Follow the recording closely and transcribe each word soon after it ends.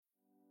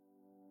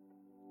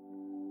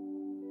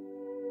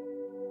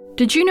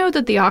Did you know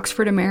that the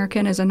Oxford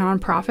American is a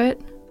nonprofit?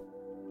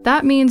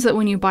 That means that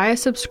when you buy a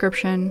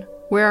subscription,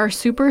 wear our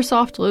super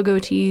soft logo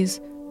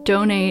tees,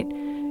 donate,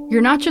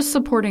 you're not just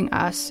supporting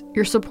us,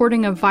 you're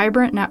supporting a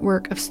vibrant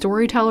network of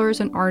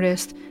storytellers and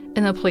artists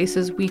in the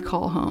places we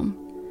call home.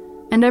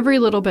 And every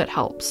little bit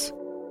helps.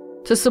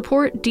 To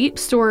support deep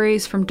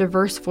stories from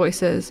diverse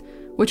voices,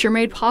 which are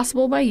made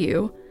possible by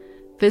you,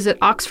 visit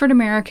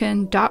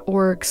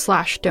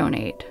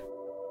oxfordamerican.org/donate.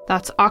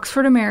 That's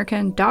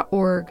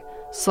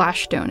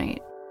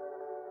oxfordamerican.org/donate.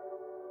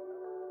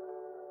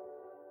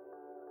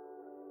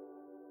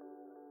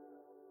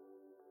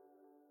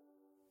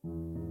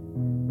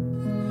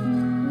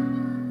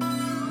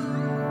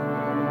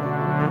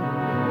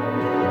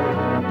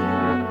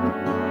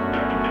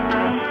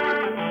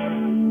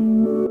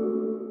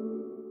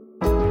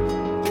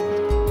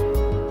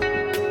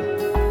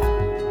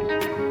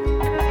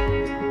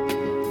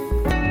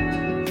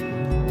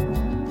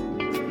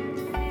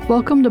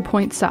 Welcome to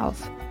Point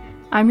South.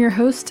 I'm your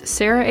host,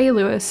 Sarah A.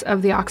 Lewis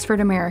of the Oxford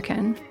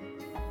American.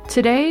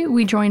 Today,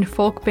 we joined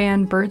folk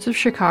band Birds of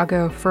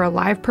Chicago for a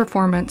live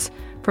performance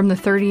from the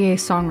 30A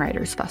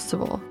Songwriters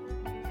Festival.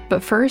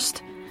 But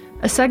first,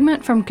 a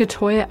segment from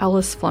Katoya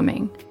Ellis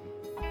Fleming.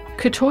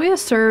 Katoya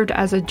served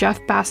as a Jeff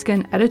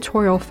Baskin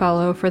Editorial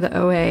Fellow for the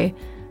OA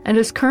and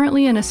is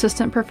currently an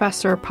assistant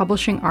professor of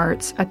publishing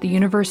arts at the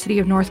University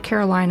of North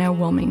Carolina,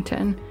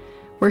 Wilmington,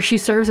 where she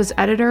serves as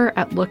editor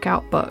at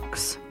Lookout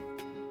Books.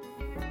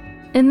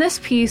 In this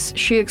piece,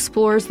 she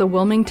explores the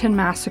Wilmington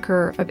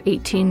Massacre of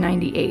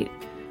 1898,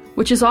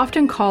 which is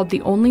often called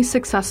the only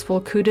successful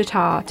coup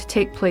d'etat to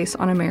take place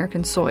on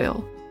American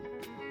soil.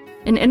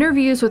 In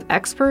interviews with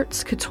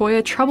experts,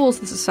 Katoya troubles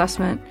this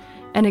assessment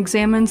and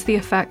examines the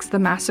effects the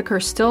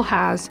massacre still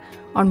has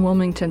on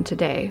Wilmington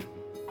today.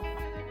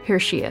 Here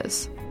she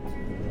is.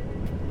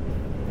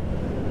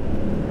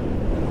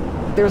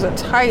 There's a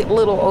tight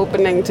little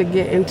opening to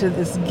get into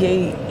this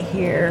gate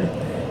here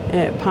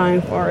at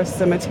Pine Forest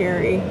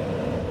Cemetery.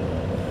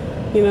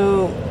 You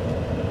know,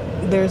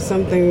 there's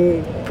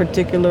something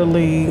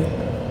particularly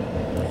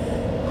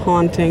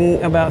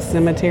haunting about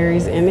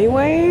cemeteries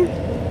anyway,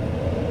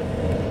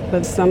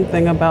 but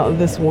something about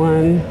this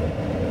one,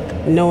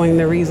 knowing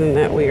the reason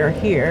that we are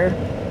here,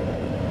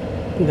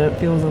 that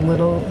feels a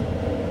little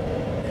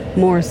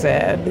more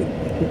sad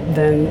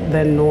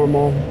than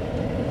normal.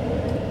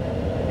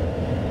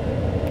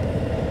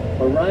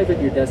 Arrive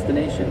at your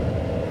destination.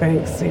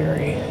 Thanks,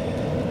 Siri.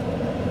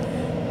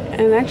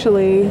 And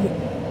actually,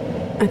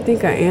 I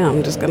think I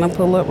am just gonna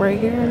pull up right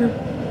here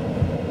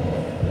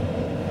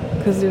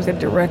because there's a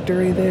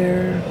directory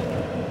there.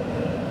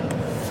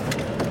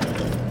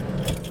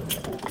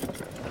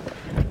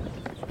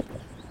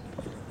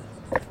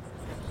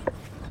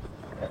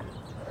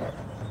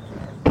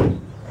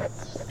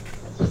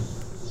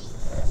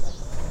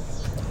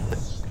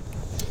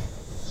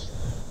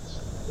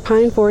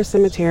 Pine Forest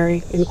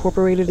Cemetery,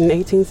 incorporated in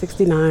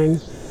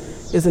 1869,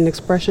 is an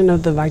expression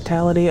of the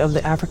vitality of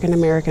the African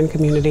American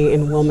community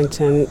in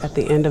Wilmington at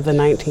the end of the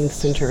 19th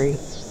century.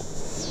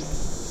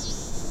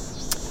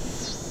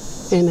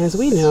 And as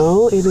we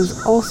know, it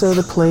is also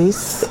the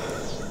place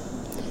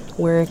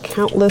where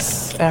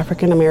countless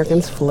African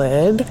Americans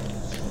fled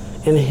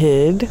and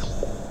hid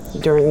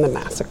during the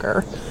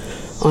massacre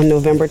on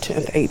November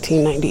 10th,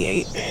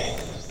 1898.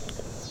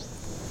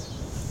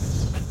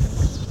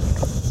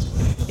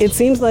 It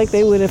seems like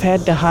they would have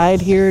had to hide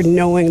here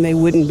knowing they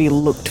wouldn't be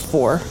looked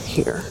for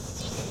here.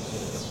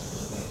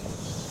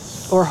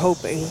 Or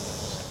hoping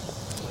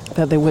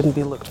that they wouldn't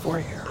be looked for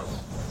here.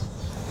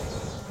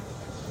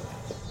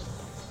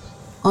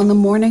 On the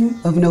morning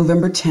of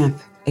November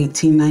 10th,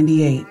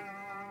 1898,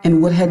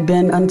 in what had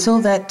been until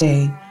that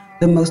day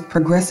the most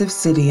progressive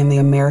city in the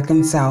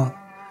American South,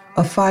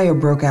 a fire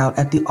broke out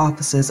at the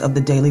offices of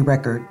the Daily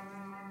Record,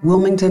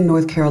 Wilmington,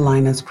 North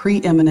Carolina's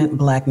preeminent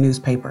black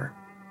newspaper.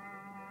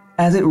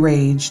 As it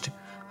raged,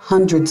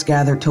 hundreds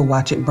gathered to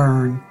watch it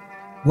burn,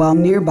 while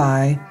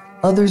nearby,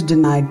 others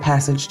denied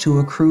passage to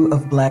a crew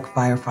of black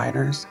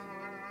firefighters.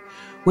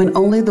 When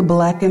only the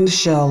blackened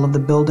shell of the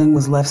building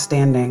was left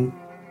standing,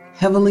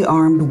 heavily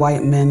armed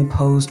white men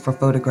posed for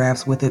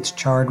photographs with its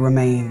charred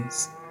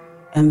remains.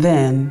 And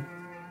then,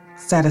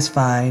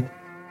 satisfied,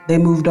 they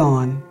moved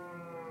on,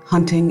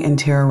 hunting and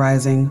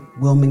terrorizing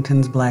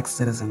Wilmington's black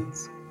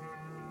citizens.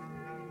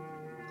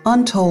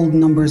 Untold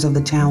numbers of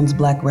the town's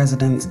black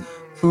residents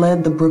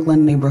fled the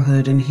Brooklyn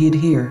neighborhood and hid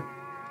here,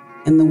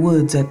 in the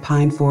woods at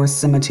Pine Forest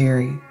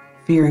Cemetery,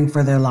 fearing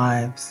for their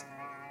lives.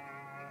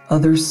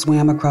 Others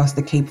swam across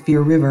the Cape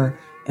Fear River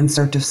in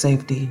search of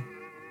safety.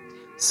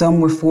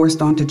 Some were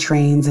forced onto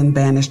trains and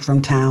banished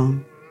from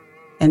town.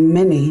 And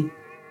many,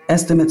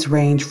 estimates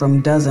range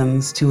from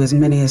dozens to as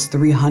many as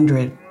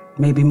 300,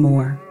 maybe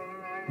more,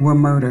 were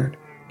murdered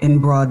in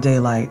broad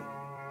daylight,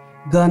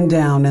 gunned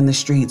down in the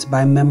streets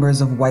by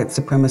members of white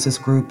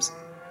supremacist groups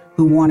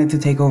who wanted to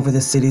take over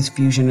the city's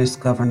fusionist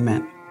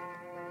government.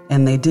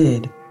 And they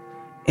did,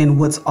 in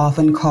what's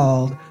often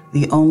called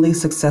the only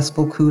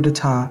successful coup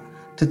d'etat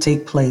to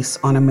take place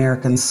on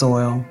American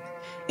soil.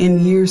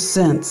 In years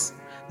since,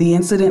 The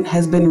incident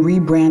has been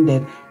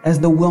rebranded as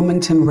the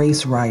Wilmington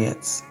Race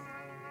Riots.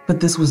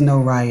 But this was no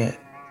riot.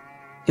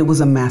 It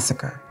was a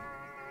massacre,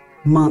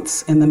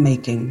 months in the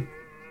making,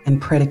 and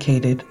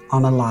predicated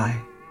on a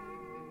lie.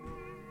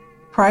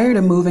 Prior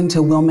to moving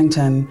to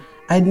Wilmington,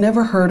 I'd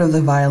never heard of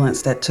the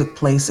violence that took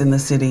place in the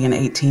city in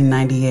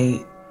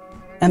 1898.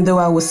 And though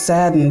I was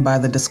saddened by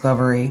the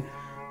discovery,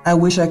 I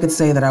wish I could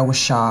say that I was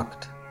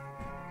shocked.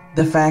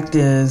 The fact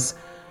is,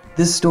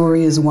 this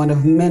story is one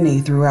of many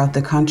throughout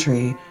the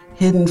country,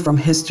 hidden from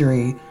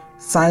history,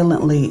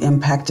 silently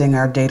impacting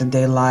our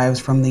day-to-day lives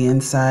from the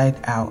inside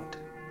out.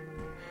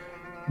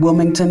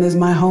 Wilmington is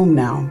my home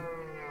now.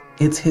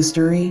 Its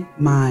history,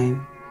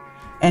 mine.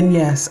 And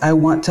yes, I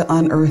want to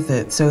unearth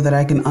it so that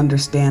I can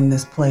understand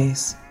this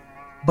place.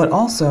 But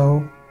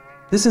also,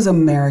 this is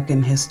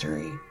American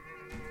history,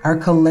 our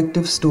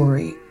collective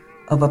story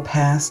of a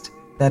past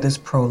that is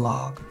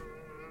prologue.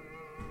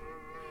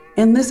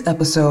 In this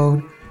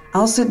episode,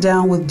 I'll sit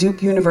down with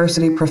Duke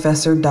University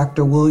professor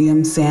Dr.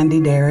 William Sandy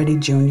Darity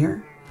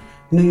Jr.,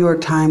 New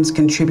York Times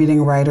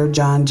contributing writer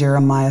John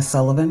Jeremiah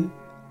Sullivan,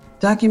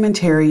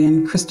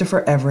 documentarian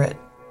Christopher Everett,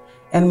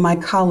 and my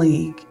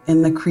colleague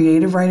in the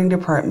creative writing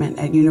department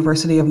at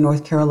University of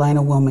North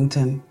Carolina,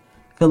 Wilmington,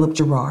 Philip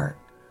Gerard,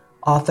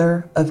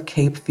 author of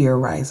Cape Fear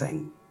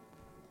Rising.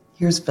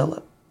 Here's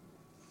Philip.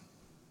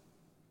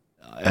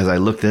 As I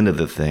looked into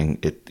the thing,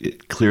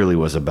 it clearly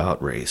was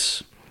about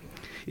race.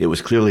 It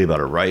was clearly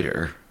about a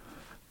writer,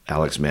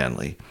 Alex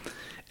Manly,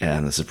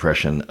 and the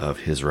suppression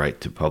of his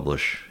right to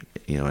publish,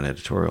 an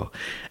editorial.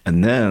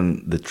 And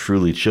then the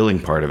truly chilling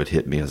part of it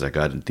hit me as I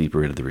got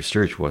deeper into the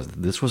research was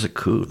that this was a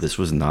coup. This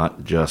was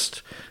not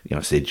just,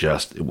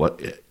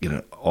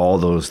 all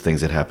those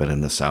things that happened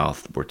in the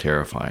South were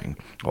terrifying.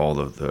 All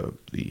of the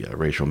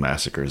racial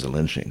massacres and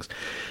lynchings.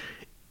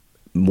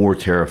 More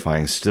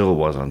terrifying still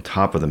was, on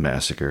top of the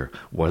massacre,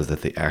 was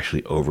that they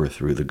actually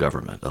overthrew the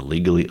government, a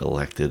legally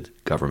elected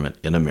government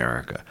in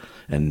America,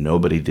 and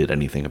nobody did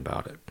anything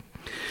about it.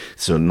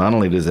 So not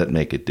only does that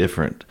make it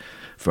different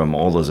from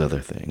all those other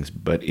things,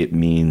 but it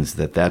means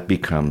that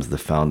becomes the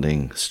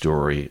founding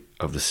story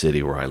of the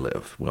city where I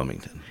live,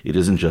 Wilmington. It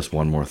isn't just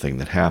one more thing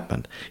that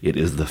happened. It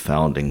is the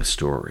founding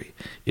story.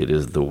 It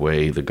is the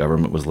way the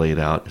government was laid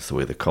out. It's the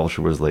way the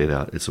culture was laid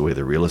out. It's the way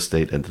the real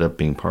estate ended up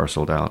being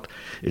parceled out.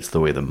 It's the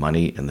way the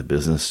money and the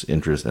business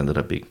interest ended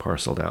up being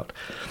parceled out.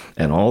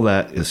 And all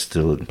that is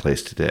still in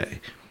place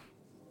today.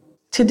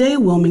 Today,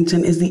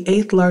 Wilmington is the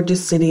 8th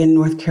largest city in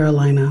North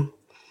Carolina.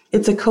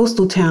 It's a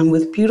coastal town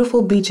with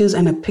beautiful beaches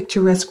and a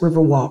picturesque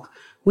river walk,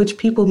 which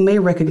people may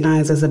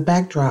recognize as a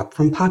backdrop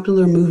from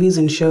popular movies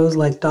and shows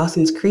like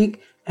Dawson's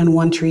Creek and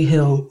One Tree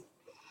Hill.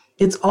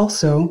 It's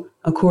also,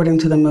 according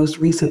to the most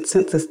recent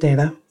census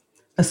data,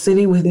 a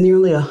city with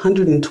nearly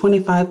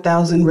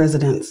 125,000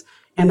 residents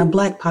and a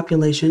Black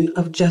population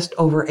of just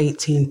over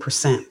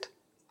 18%.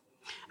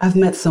 I've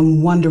met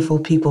some wonderful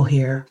people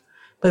here,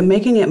 but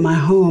making it my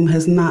home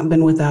has not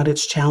been without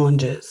its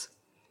challenges.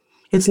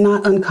 It's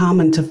not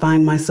uncommon to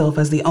find myself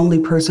as the only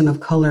person of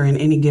color in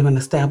any given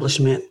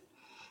establishment,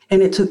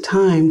 and it took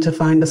time to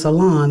find a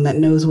salon that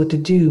knows what to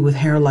do with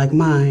hair like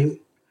mine.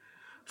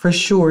 For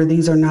sure,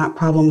 these are not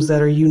problems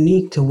that are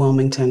unique to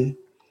Wilmington.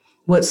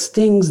 What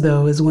stings,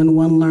 though, is when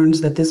one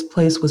learns that this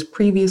place was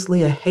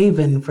previously a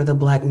haven for the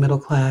Black middle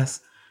class,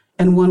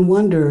 and one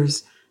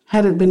wonders,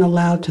 had it been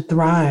allowed to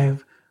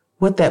thrive,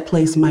 what that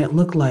place might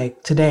look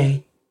like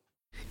today.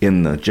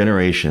 In the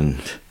generation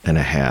and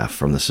a half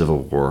from the Civil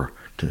War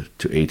to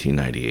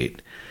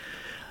 1898,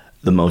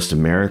 the most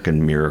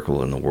American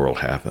miracle in the world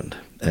happened.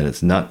 And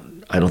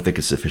I don't think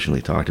it's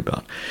sufficiently talked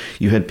about.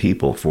 You had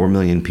 4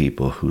 million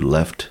people who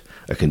left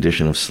a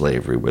condition of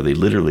slavery where they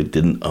literally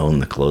didn't own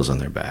the clothes on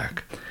their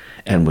back.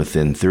 And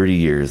within 30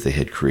 years, they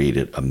had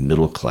created a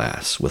middle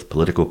class with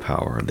political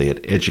power. They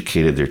had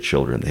educated their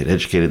children. They had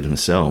educated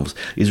themselves.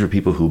 These were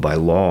people who, by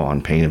law,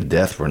 on pain of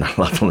death, were not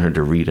allowed to learn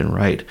to read and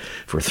write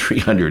for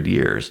 300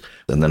 years.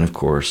 And then, of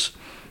course,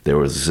 there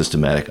was a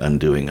systematic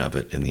undoing of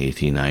it in the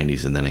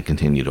 1890s, and then it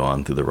continued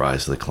on through the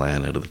rise of the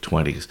Klan into the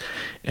 20s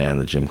and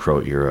the Jim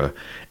Crow era,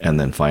 and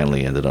then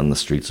finally ended on the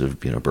streets of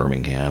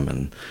Birmingham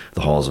and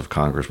the halls of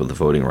Congress with the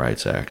Voting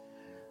Rights Act.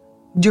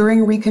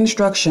 During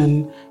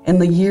Reconstruction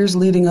and the years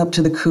leading up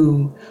to the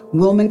coup,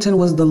 Wilmington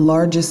was the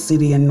largest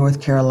city in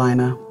North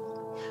Carolina,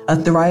 a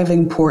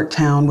thriving port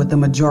town with a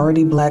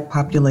majority Black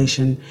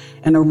population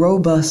and a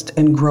robust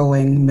and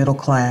growing middle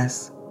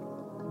class.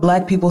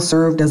 Black people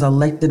served as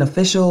elected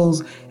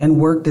officials and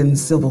worked in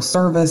civil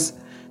service.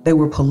 They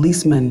were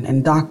policemen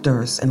and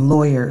doctors and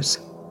lawyers.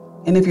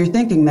 And if you're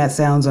thinking that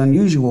sounds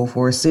unusual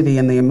for a city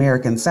in the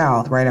American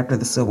South right after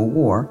the Civil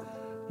War,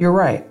 you're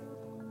right.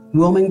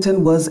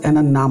 Wilmington was an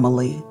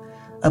anomaly,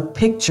 a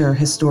picture,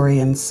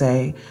 historians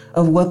say,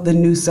 of what the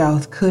New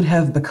South could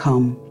have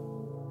become.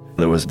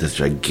 There was this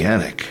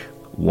gigantic,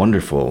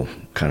 wonderful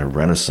kind of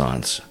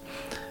renaissance.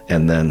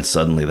 And then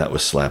suddenly that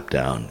was slapped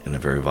down in a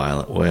very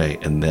violent way.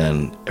 And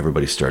then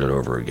everybody started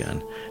over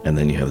again. And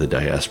then you have the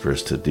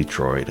diasporas to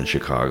Detroit and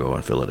Chicago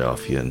and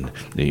Philadelphia and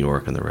New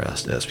York and the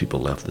rest as people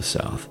left the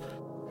South.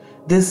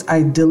 this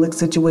idyllic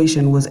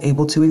situation was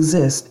able to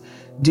exist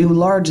due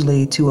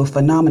largely to a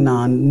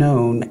phenomenon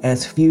known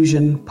as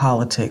fusion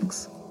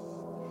politics.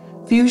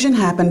 Fusion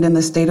happened in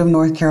the state of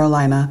North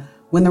Carolina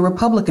when the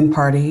Republican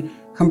Party,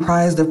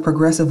 comprised of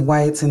progressive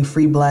whites and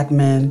free black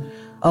men,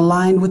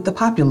 aligned with the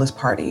Populist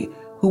Party,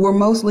 who were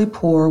mostly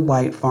poor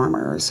white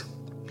farmers.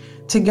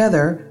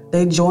 Together,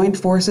 they joined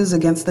forces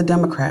against the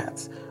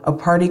Democrats, a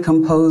party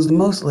composed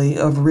mostly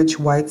of rich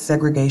white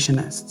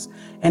segregationists.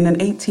 And in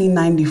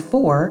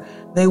 1894,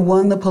 they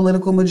won the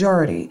political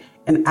majority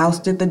and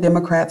ousted the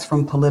Democrats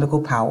from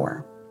political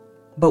power.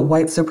 But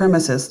white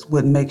supremacists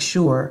would make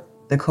sure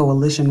the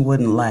coalition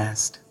wouldn't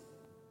last.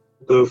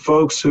 The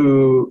folks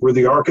who were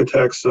the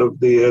architects of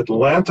the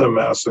Atlanta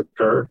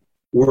massacre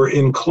were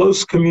in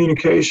close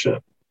communication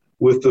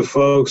with the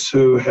folks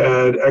who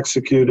had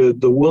executed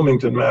the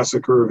Wilmington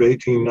massacre of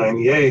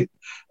 1898,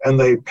 and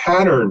they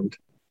patterned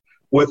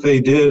what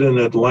they did in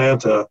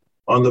Atlanta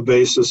on the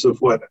basis of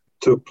what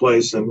took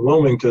place in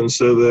Wilmington,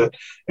 so that,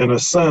 in a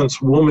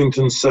sense,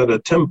 Wilmington set a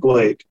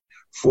template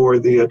for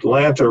the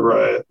Atlanta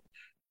riot.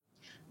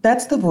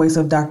 That's the voice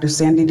of Dr.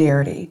 Sandy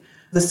Darity,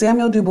 the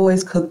Samuel Du Bois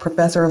Cook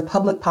Professor of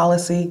Public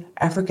Policy,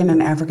 African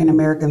and African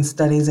American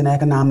Studies and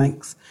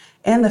Economics,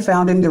 and the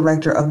founding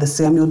director of the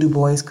Samuel Du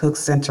Bois Cook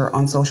Center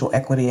on Social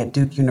Equity at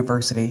Duke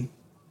University.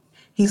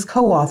 He's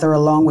co-author,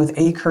 along with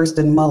A.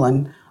 Kirsten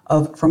Mullen,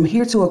 of From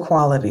Here to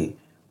Equality,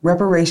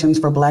 Reparations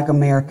for Black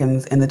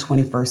Americans in the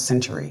 21st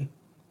Century.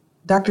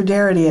 Dr.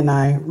 Darity and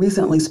I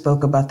recently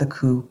spoke about the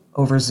coup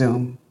over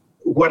Zoom.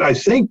 What I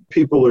think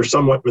people are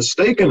somewhat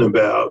mistaken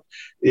about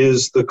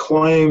is the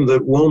claim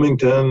that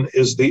Wilmington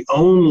is the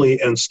only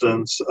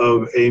instance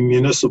of a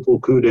municipal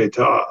coup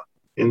d'etat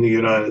in the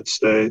United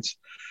States.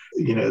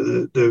 You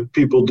know, the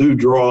people do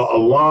draw a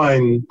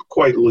line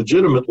quite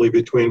legitimately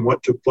between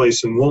what took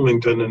place in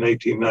Wilmington in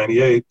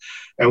 1898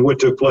 and what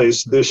took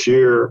place this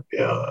year,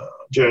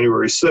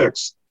 January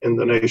 6th, in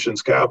the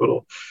nation's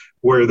capital,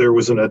 where there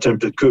was an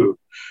attempted coup.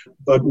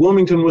 But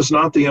Wilmington was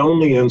not the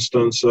only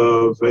instance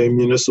of a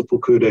municipal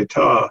coup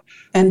d'etat.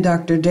 And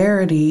Dr.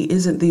 Darity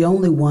isn't the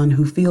only one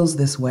who feels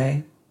this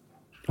way.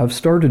 I've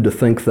started to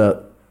think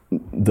that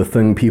the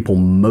thing people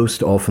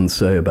most often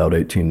say about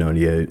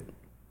 1898,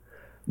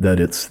 that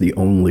it's the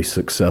only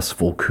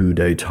successful coup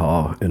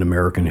d'etat in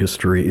American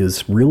history,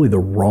 is really the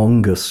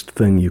wrongest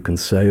thing you can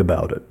say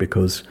about it,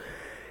 because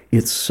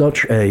it's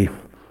such a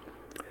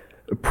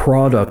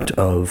product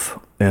of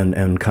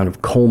and kind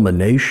of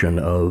culmination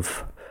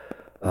of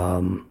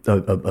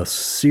a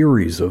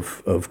series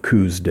of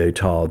coups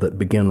d'etat that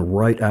began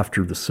right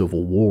after the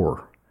Civil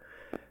War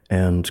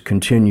and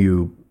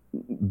continue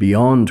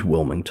beyond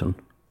Wilmington.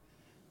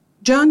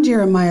 John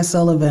Jeremiah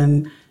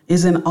Sullivan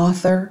is an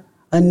author,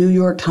 a New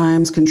York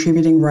Times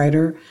contributing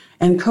writer,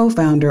 and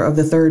co-founder of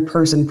the Third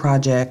Person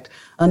Project,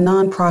 a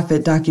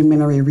nonprofit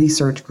documentary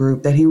research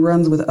group that he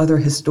runs with other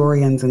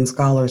historians and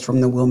scholars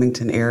from the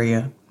Wilmington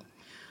area.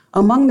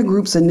 Among the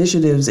group's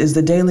initiatives is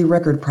the Daily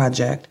Record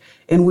Project,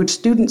 in which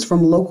students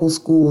from local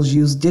schools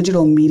use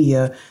digital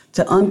media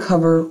to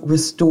uncover,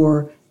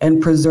 restore,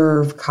 and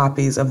preserve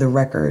copies of the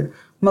record,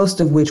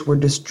 most of which were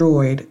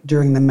destroyed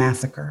during the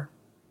massacre.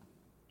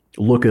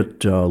 Look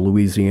at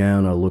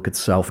Louisiana, look at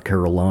South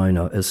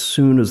Carolina. As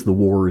soon as the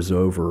war is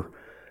over,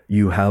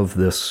 you have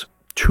this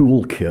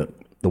toolkit.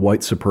 The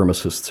white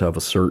supremacists have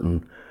a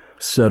certain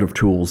set of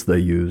tools they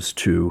use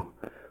to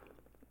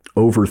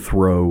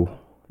overthrow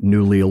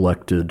newly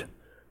elected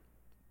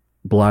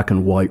black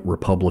and white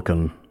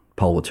Republican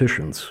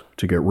politicians,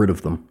 to get rid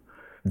of them.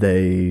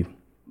 They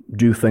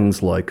do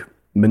things like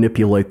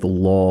manipulate the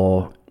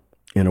law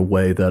in a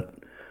way that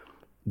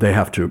they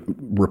have to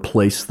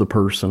replace the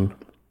person,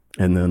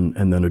 and then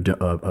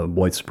a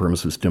white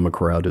supremacist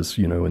Democrat is,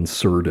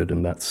 inserted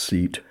in that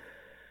seat.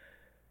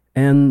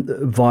 And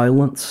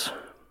violence,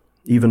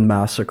 even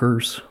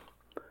massacres,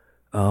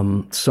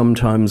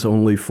 sometimes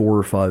only 4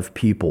 or 5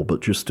 people,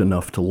 but just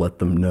enough to let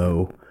them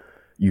know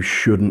you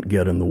shouldn't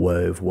get in the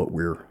way of what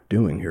we're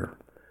doing here.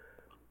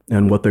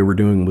 And what they were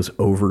doing was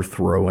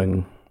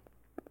overthrowing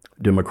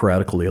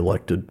democratically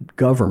elected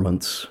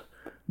governments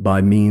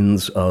by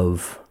means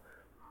of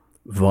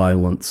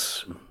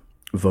violence,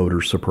 voter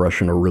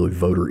suppression, or really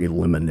voter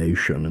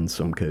elimination in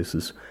some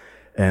cases,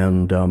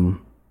 and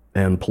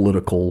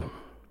political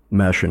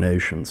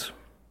machinations.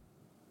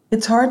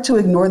 It's hard to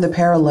ignore the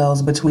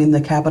parallels between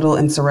the Capitol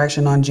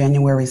insurrection on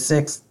January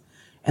 6th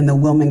and the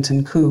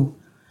Wilmington coup,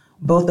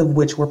 both of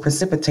which were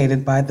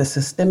precipitated by the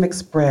systemic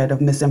spread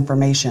of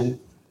misinformation,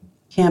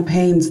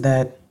 campaigns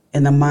that,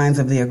 in the minds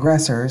of the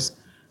aggressors,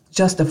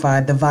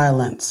 justified the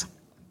violence.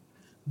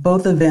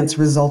 Both events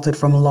resulted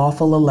from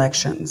lawful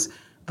elections,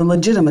 the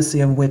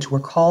legitimacy of which were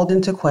called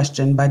into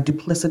question by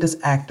duplicitous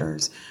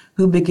actors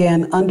who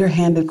began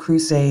underhanded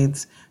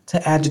crusades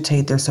to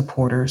agitate their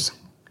supporters.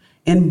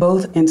 In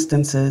both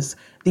instances,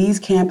 these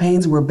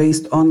campaigns were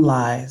based on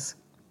lies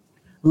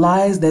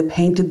that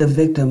painted the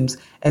victims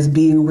as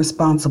being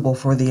responsible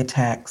for the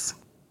attacks.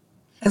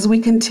 As we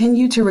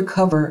continue to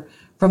recover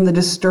from the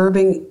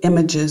disturbing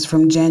images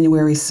from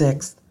January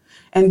 6th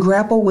and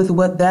grapple with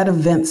what that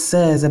event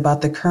says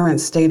about the current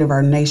state of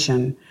our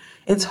nation,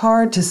 it's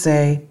hard to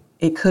say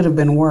it could have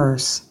been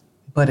worse,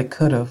 but it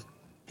could have.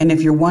 And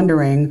if you're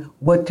wondering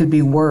what could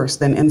be worse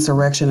than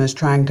insurrectionists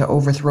trying to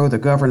overthrow the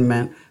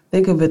government,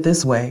 think of it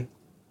this way.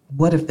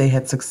 What if they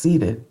had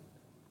succeeded?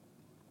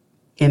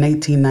 In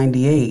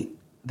 1898,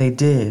 they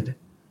did.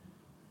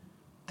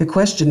 The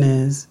question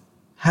is,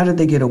 how did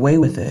they get away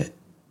with it?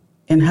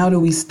 And how do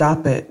we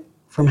stop it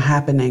from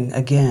happening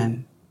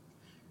again?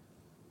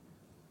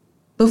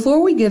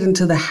 Before we get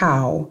into the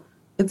how,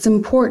 it's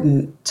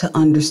important to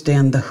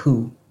understand the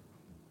who.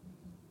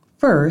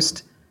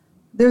 First,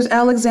 there's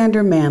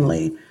Alexander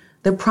Manly,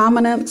 the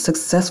prominent,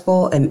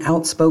 successful, and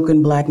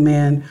outspoken Black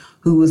man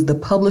who was the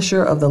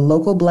publisher of the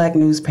local Black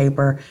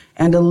newspaper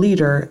and a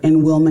leader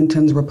in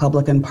Wilmington's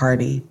Republican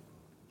Party.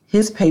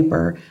 His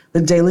paper,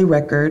 the Daily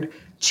Record,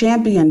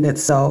 championed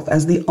itself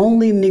as the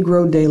only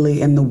Negro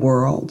daily in the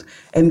world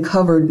and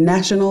covered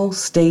national,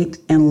 state,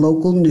 and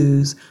local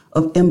news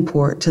of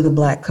import to the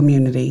Black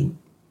community.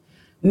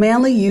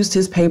 Manly used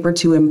his paper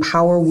to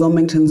empower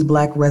Wilmington's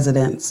Black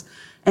residents,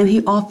 and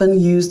he often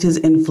used his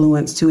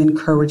influence to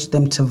encourage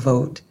them to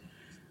vote.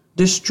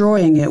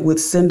 Destroying it would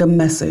send a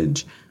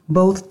message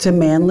both to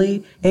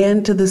Manly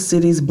and to the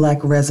city's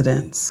Black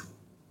residents.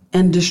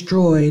 And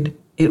destroyed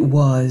it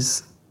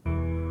was.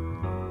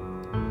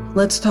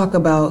 Let's talk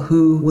about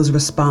who was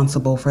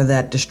responsible for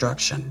that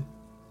destruction.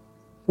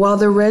 While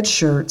the Red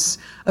Shirts,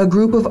 a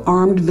group of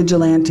armed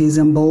vigilantes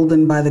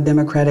emboldened by the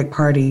Democratic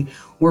Party,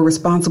 were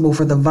responsible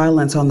for the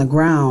violence on the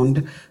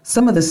ground,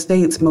 some of the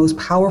state's most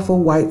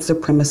powerful white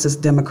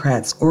supremacist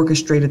Democrats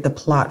orchestrated the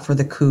plot for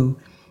the coup,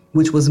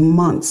 which was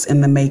months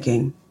in the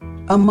making.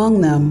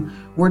 Among them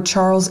were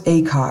Charles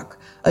Aycock,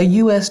 a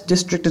U.S.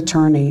 district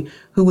attorney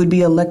who would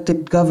be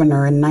elected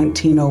governor in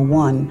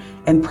 1901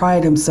 and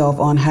pride himself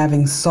on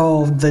having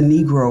solved the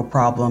Negro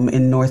problem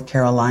in North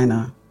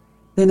Carolina.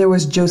 Then there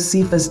was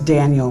Josephus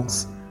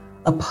Daniels,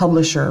 a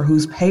publisher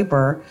whose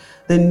paper,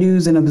 the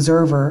News and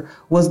Observer,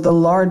 was the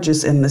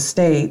largest in the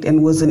state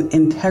and was an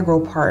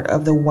integral part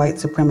of the white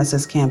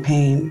supremacist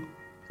campaign.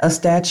 A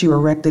statue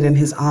erected in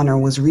his honor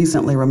was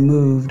recently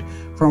removed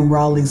from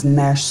Raleigh's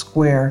Nash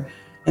Square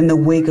in the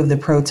wake of the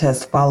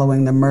protests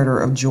following the murder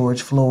of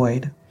George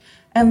Floyd.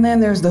 And then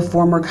there's the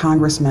former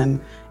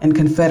congressman and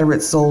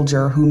Confederate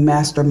soldier who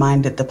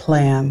masterminded the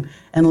plan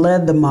and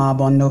led the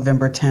mob on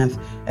November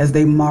 10th as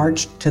they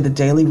marched to the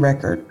Daily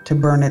Record to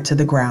burn it to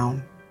the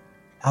ground.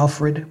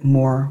 Alfred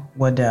Moore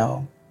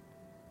Waddell.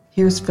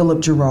 Here's Philip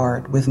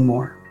Gerard with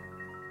more.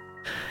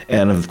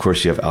 And of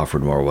course you have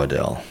Alfred Moore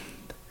Waddell,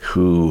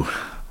 who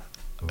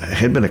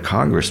had been a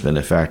congressman.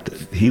 In fact,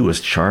 he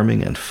was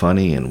charming and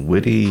funny and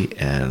witty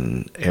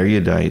and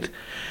erudite,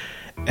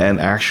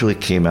 and actually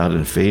came out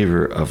in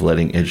favor of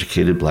letting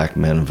educated Black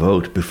men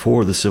vote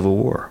before the Civil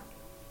War.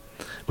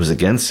 It was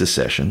against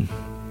secession.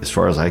 As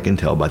far as I can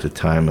tell, by the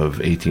time of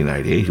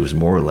 1898, he was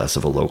more or less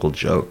of a local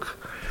joke.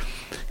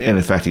 And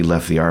in fact, he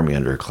left the army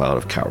under a cloud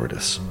of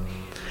cowardice.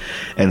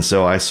 And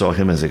so I saw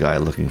him as a guy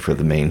looking for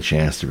the main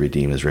chance to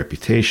redeem his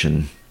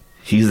reputation.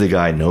 He's the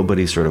guy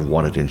nobody sort of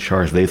wanted in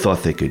charge. They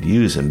thought they could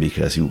use him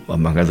because, he,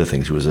 among other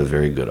things, he was a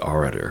very good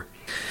orator.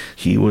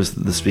 He was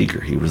the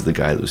speaker. He was the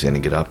guy that was going to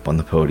get up on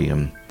the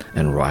podium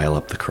and rile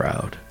up the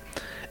crowd.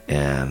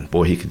 And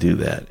boy, he could do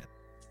that.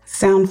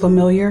 Sound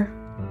familiar?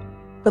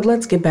 But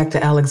let's get back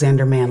to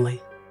Alexander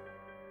Manly.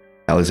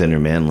 Alexander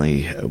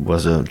Manly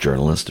was a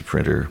journalist, a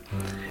printer,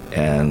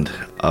 and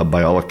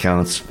by all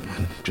accounts,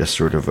 just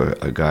sort of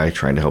a guy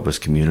trying to help his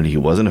community. He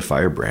wasn't a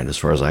firebrand, as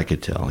far as I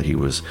could tell. He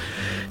was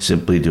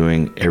simply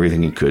doing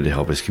everything he could to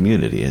help his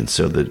community. And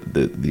so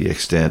the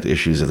extent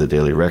issues of the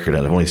Daily Record,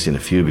 and I've only seen a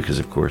few because,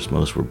 of course,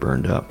 most were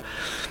burned up,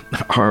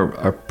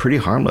 are pretty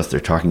harmless. They're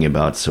talking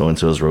about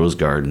so-and-so's rose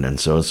garden, and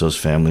so-and-so's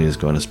family is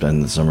going to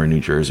spend the summer in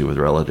New Jersey with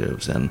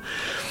relatives. And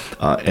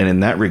in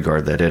that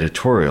regard, that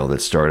editorial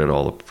that started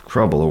all the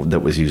trouble, or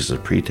that was used as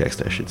a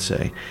pretext, I should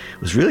say,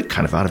 was really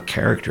kind of out of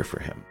character for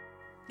him.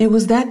 It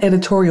was that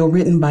editorial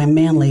written by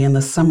Manly in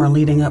the summer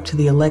leading up to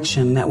the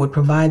election that would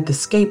provide the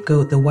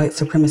scapegoat the white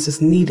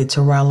supremacists needed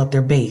to rile up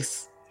their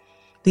base.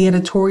 The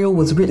editorial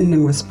was written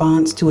in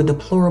response to a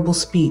deplorable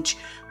speech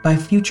by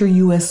future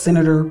U.S.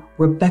 Senator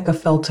Rebecca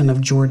Felton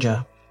of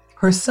Georgia,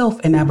 herself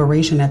an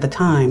aberration at the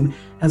time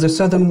as a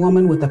Southern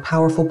woman with a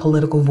powerful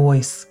political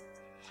voice.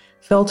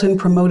 Felton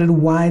promoted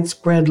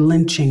widespread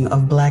lynching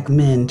of Black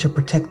men to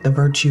protect the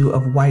virtue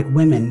of white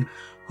women,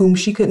 whom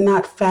she could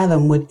not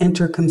fathom would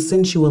enter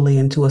consensually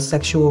into a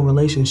sexual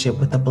relationship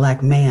with a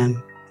Black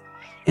man.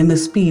 In the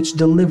speech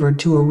delivered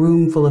to a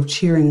room full of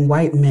cheering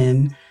white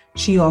men,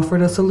 she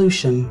offered a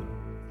solution.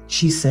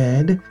 She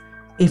said,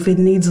 "If it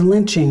needs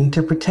lynching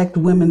to protect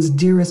women's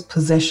dearest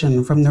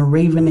possession from the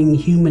ravening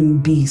human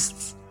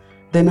beasts,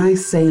 then I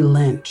say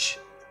lynch,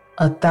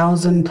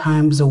 1,000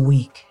 times a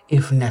week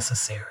if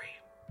necessary."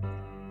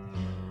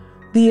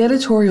 The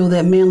editorial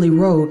that Manly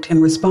wrote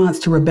in response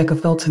to Rebecca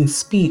Felton's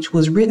speech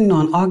was written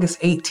on August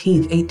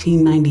 18,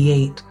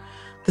 1898,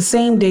 the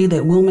same day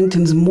that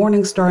Wilmington's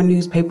Morning Star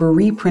newspaper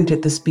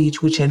reprinted the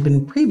speech, which had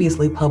been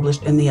previously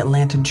published in the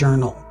Atlanta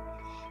Journal.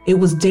 It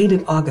was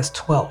dated August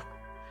 12th.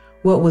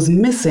 What was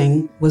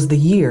missing was the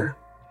year.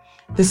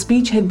 The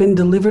speech had been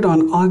delivered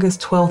on August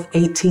 12,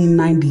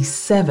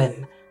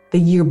 1897, the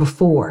year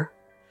before.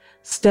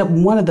 Step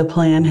one of the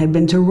plan had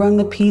been to run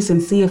the piece and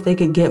see if they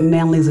could get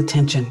Manly's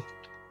attention.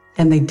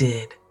 And they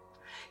did.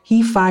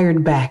 He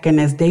fired back, and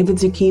as David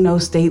Zucchino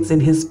states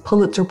in his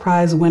Pulitzer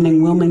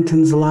Prize-winning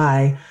Wilmington's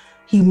Lie,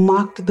 he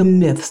mocked the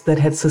myths that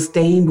had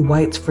sustained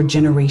whites for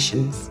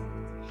generations.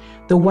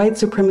 The white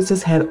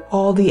supremacists had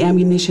all the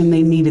ammunition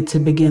they needed to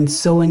begin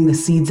sowing the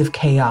seeds of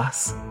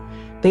chaos.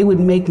 They would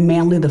make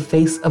Manly the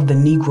face of the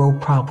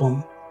Negro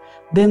problem.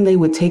 Then they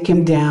would take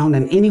him down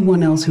and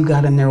anyone else who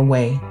got in their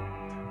way.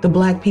 The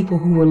black people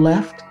who were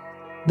left,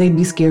 they'd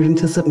be scared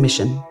into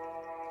submission.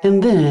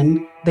 And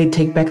then they'd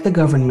take back the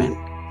government,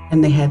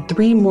 and they had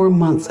 3 more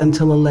months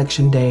until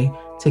Election Day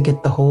to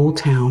get the whole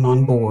town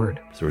on board.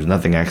 So there was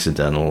nothing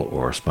accidental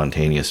or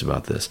spontaneous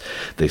about this.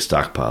 They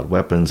stockpiled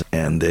weapons,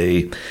 and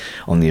they,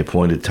 on the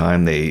appointed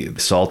time, they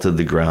salted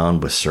the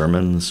ground with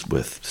sermons,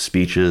 with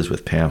speeches,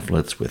 with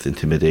pamphlets, with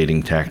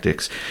intimidating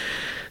tactics.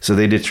 So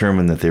they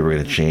determined that they were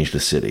going to change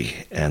the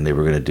city, and they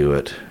were going to do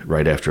it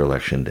right after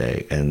Election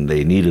Day. And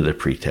they needed a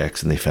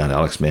pretext, and they found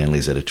Alex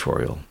Manly's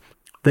editorial.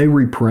 They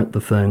reprint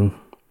the thing,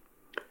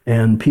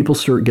 and people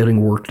start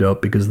getting worked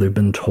up because they've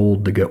been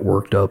told to get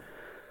worked up.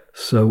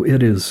 So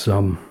it is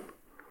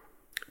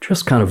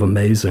just kind of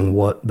amazing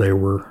what they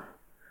were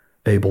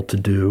able to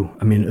do.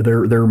 I mean,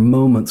 there are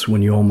moments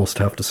when you almost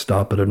have to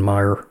stop and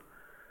admire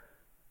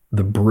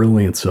the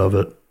brilliance of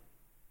it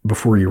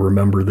before you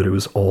remember that it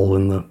was all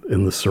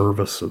in the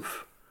service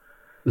of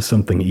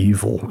something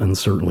evil and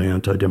certainly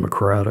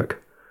anti-democratic.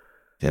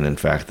 And in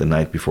fact, the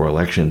night before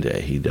Election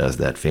Day, he does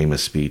that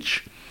famous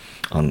speech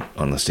on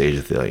the stage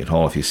at Thalian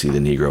Hall. If you see the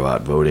Negro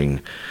out voting,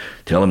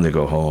 tell him to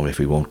go home. If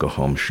he won't go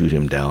home, shoot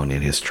him down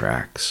in his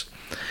tracks.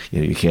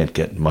 You can't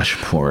get much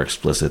more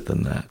explicit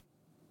than that.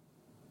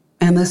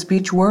 And the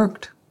speech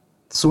worked,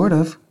 sort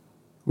of.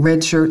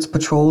 Red shirts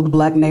patrolled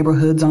black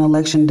neighborhoods on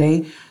Election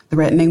Day,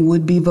 threatening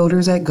would-be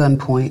voters at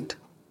gunpoint.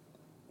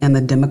 And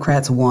the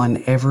Democrats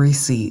won every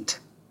seat.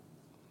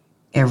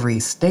 Every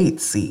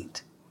state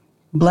seat.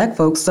 Black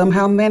folks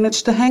somehow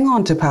managed to hang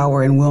on to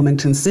power in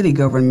Wilmington city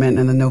government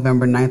in the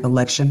November 9th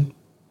election.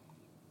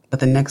 But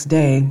the next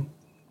day,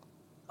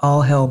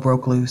 all hell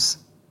broke loose,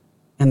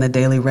 and the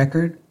Daily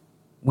Record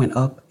went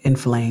up in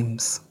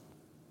flames.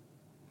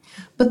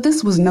 But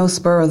this was no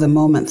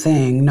spur-of-the-moment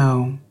thing,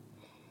 no.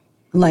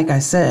 Like I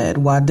said,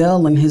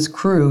 Waddell and his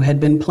crew had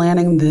been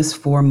planning this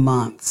for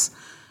months.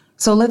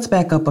 So let's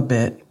back up a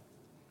bit.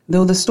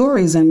 Though the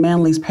stories in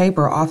Manly's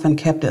paper often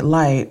kept it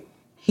light,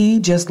 he,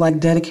 just like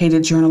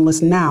dedicated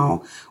journalists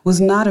now,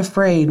 was not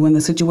afraid when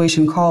the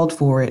situation called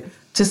for it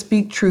to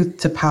speak truth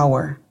to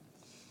power.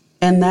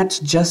 And that's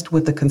just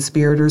what the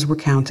conspirators were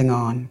counting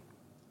on.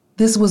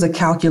 This was a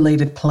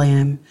calculated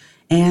plan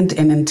and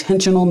an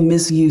intentional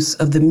misuse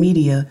of the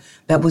media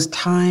that was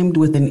timed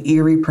with an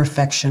eerie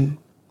perfection.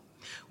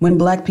 When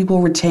black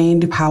people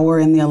retained power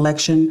in the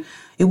election,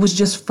 it was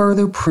just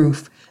further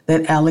proof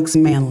that Alex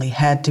Manly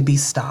had to be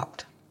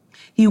stopped.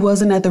 He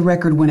wasn't at the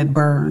Record when it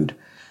burned.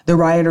 The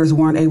rioters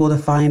weren't able to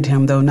find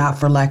him, though not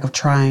for lack of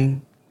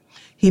trying.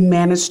 He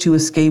managed to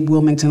escape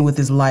Wilmington with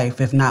his life,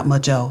 if not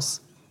much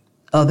else.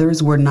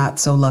 Others were not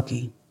so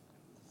lucky.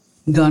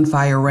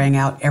 Gunfire rang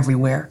out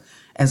everywhere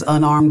as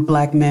unarmed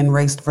black men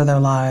raced for their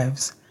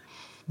lives.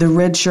 The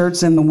red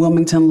shirts and the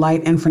Wilmington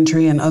Light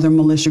Infantry and other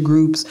militia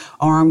groups,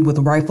 armed with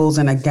rifles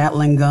and a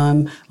Gatling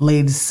gun,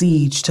 laid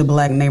siege to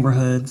black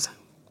neighborhoods.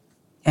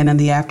 And in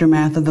the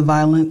aftermath of the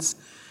violence,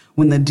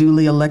 when the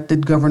duly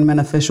elected government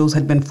officials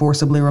had been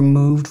forcibly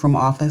removed from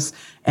office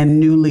and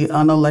newly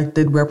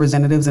unelected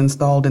representatives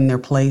installed in their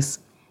place,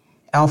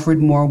 Alfred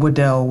Moore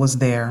Waddell was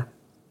there,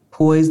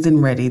 poised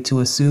and ready to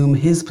assume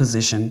his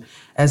position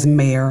as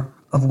mayor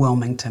of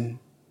Wilmington.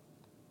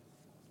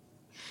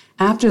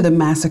 After the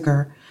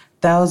massacre,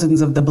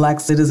 thousands of the black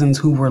citizens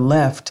who were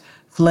left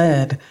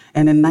fled,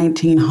 and in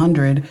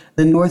 1900,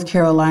 the North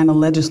Carolina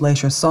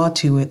legislature saw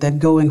to it that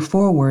going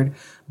forward,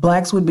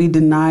 blacks would be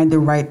denied the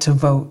right to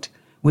vote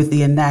with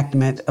the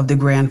enactment of the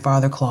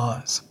Grandfather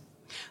Clause.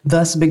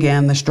 Thus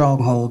began the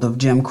stronghold of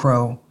Jim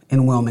Crow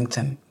in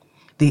Wilmington,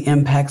 the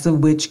impacts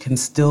of which can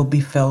still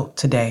be felt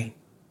today.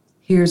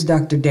 Here's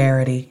Dr.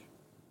 Darity.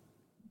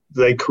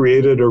 They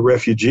created a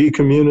refugee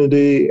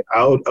community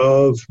out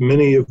of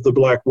many of the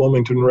black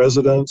Wilmington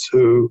residents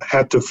who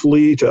had to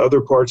flee to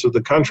other parts of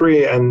the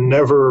country and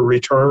never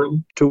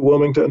return to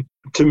Wilmington.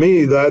 To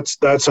me,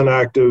 that's an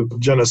act of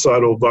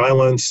genocidal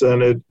violence,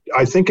 and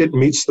I think it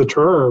meets the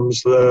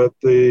terms that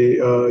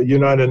the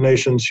United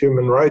Nations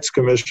Human Rights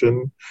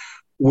Commission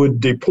would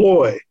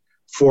deploy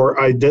for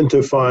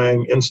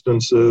identifying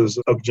instances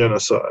of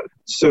genocide.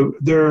 So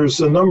there's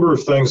a number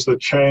of things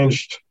that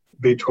changed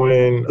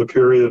between the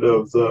period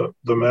of the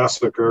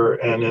massacre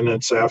and in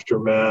its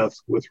aftermath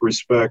with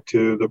respect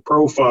to the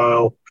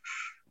profile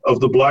of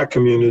the black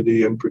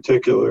community in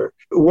particular.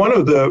 One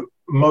of the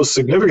most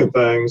significant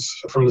things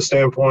from the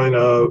standpoint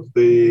of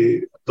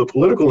the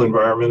political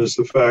environment is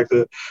the fact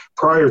that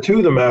prior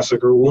to the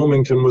massacre,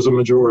 Wilmington was a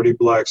majority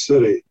Black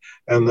city.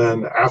 And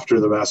then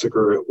after the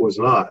massacre, it was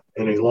not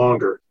any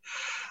longer.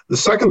 The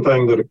second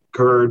thing that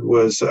occurred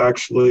was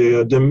actually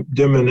a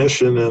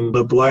diminution in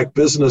the Black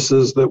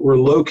businesses that were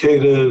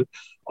located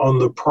on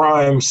the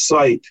prime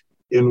site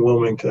in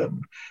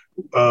Wilmington.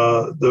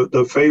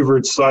 The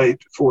favored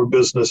site for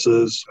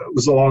businesses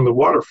was along the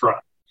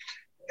waterfront.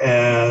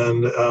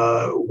 And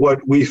what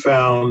we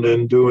found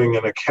in doing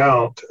an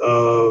account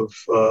of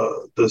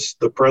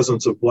the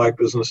presence of Black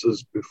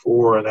businesses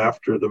before and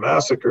after the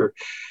massacre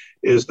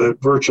is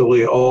that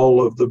virtually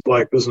all of the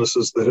Black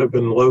businesses that have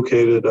been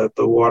located at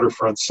the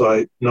waterfront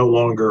site no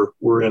longer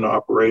were in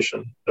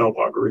operation, no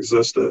longer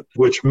existed,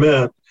 which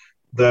meant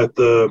that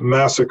the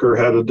massacre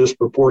had a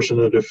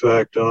disproportionate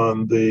effect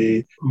on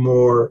the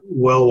more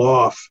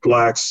well-off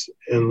Blacks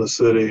in the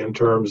city in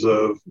terms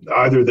of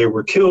either they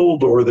were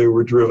killed or they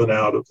were driven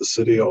out of the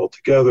city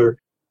altogether.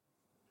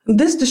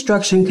 This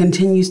destruction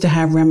continues to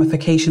have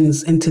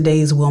ramifications in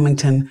today's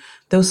Wilmington,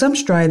 though some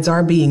strides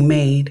are being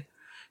made.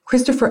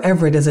 Christopher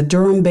Everett is a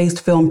Durham-based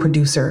film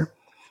producer.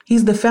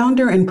 He's the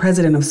founder and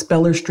president of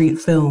Speller Street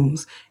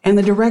Films and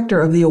the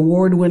director of the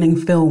award-winning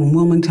film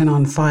Wilmington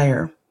on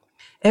Fire.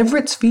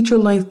 Everett's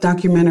feature-length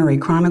documentary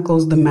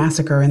chronicles the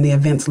massacre and the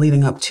events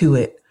leading up to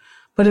it,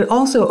 but it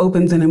also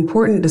opens an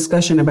important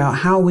discussion about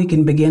how we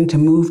can begin to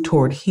move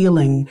toward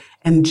healing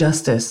and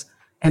justice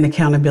and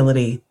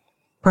accountability,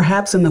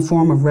 perhaps in the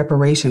form of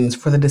reparations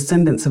for the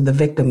descendants of the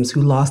victims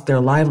who lost their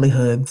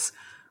livelihoods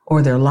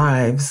or their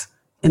lives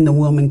in the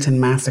Wilmington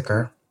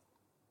Massacre.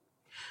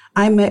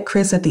 I met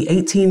Chris at the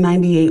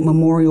 1898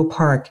 Memorial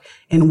Park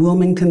in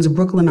Wilmington's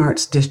Brooklyn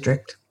Arts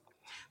District.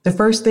 The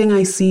first thing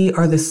I see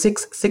are the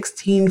 6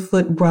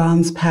 16-foot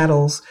bronze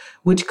paddles,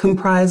 which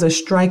comprise a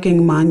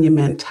striking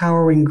monument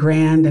towering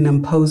grand and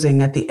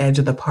imposing at the edge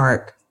of the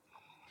park.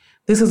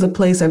 This is a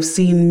place I've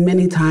seen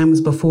many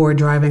times before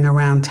driving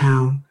around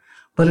town,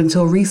 but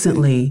until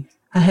recently,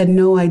 I had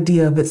no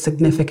idea of its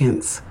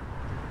significance.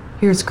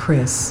 Here's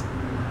Chris.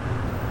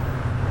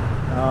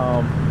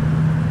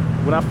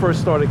 When I first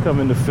started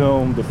coming to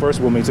film the first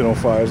Wilmington on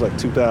Fire, it was like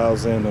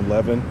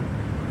 2011,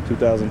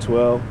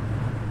 2012.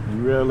 We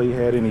rarely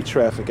had any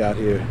traffic out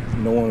here.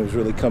 No one was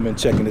really coming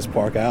checking this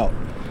park out.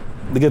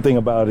 The good thing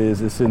about it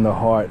is it's in the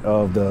heart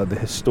of the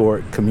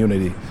historic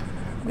community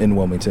in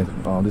Wilmington.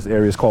 This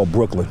area is called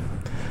Brooklyn,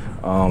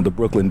 the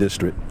Brooklyn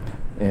District.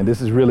 And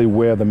this is really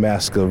where the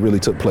massacre really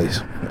took place.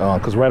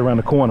 Because right around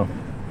the corner,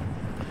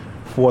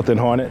 4th and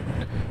Harnett,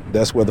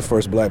 that's where the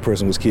first Black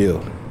person was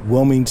killed.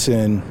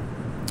 Wilmington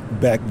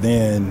back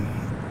then,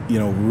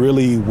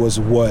 really was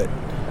what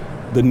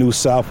the New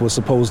South was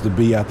supposed to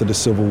be after the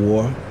Civil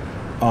War.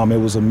 It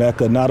was a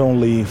mecca not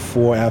only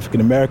for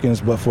African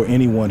Americans, but for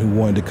anyone who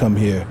wanted to come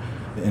here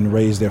and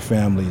raise their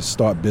families,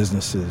 start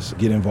businesses,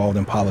 get involved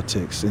in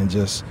politics, and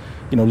just,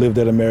 live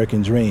that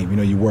American dream.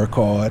 You work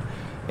hard,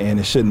 and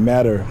it shouldn't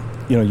matter,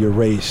 your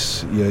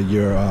race,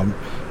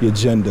 your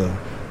gender,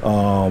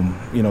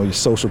 your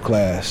social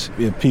class.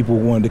 If people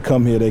wanted to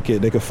come here, they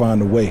could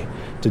find a way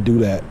to do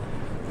that.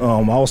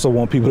 I also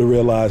want people to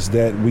realize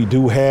that we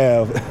do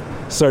have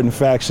certain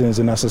factions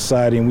in our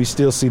society, and we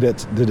still see that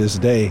to this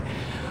day,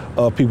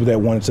 of people that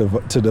wanted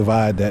to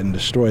divide that and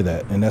destroy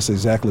that. And that's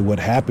exactly what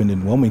happened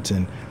in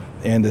Wilmington.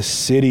 And the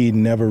city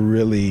never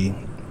really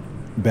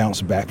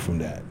bounced back from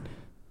that.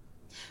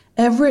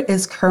 Everett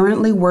is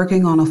currently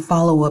working on a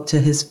follow-up to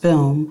his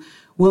film,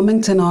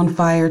 Wilmington on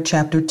Fire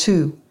Chapter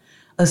 2,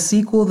 a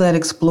sequel that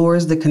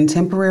explores the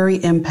contemporary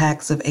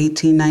impacts of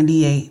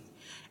 1898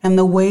 and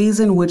the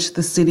ways in which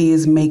the city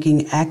is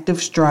making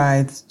active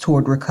strides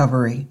toward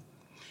recovery.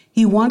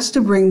 He wants to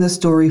bring the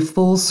story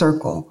full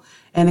circle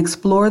and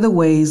explore the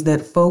ways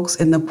that folks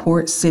in the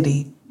port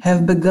city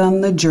have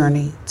begun the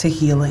journey to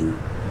healing.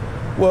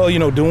 Well,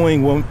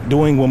 doing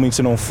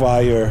Wilmington on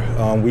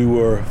Fire, we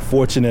were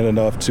fortunate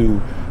enough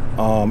to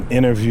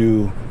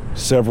interview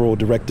several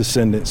direct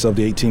descendants of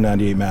the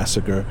 1898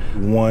 massacre.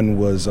 One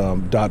was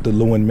Dr.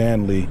 Lewin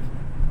Manley.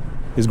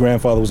 His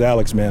grandfather was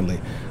Alex Manley,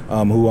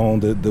 who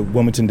owned the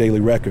Wilmington Daily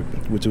Record,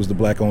 which was the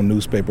Black-owned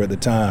newspaper at the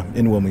time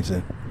in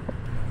Wilmington.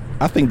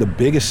 I think the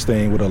biggest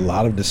thing with a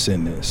lot of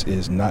descendants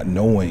is not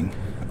knowing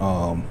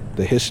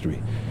the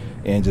history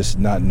and just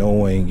not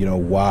knowing,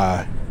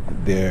 why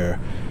their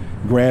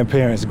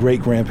grandparents,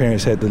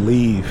 great-grandparents had to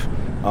leave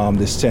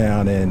this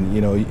town. And,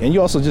 and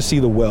you also just see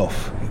the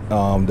wealth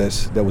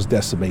that was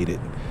decimated.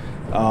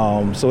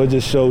 So it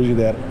just shows you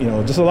that,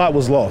 just a lot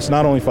was lost,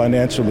 not only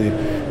financially,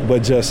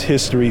 but just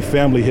history,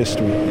 family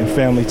history, and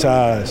family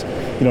ties,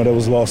 that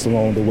was lost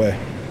along the way.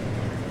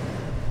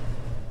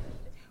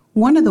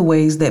 One of the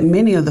ways that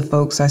many of the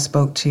folks I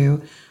spoke to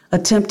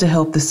attempt to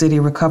help the city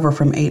recover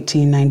from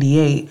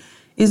 1898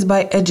 is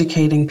by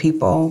educating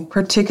people,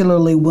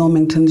 particularly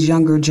Wilmington's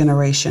younger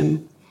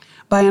generation,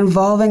 by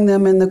involving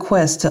them in the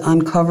quest to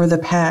uncover the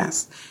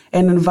past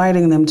and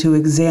inviting them to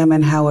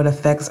examine how it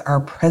affects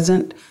our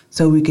present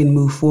so we can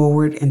move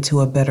forward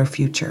into a better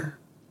future.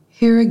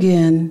 Here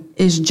again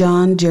is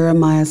John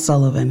Jeremiah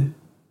Sullivan.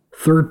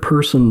 Third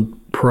Person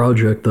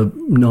Project, the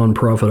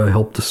nonprofit I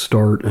helped to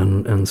start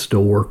and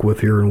still work with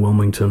here in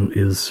Wilmington,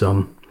 is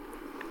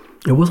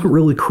it wasn't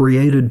really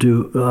created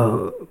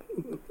to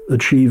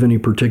achieve any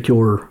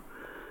particular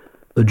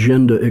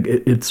agenda.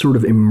 It sort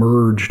of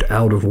emerged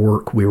out of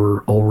work we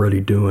were already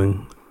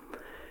doing.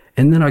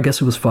 And then I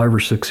guess it was 5 or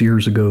 6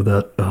 years ago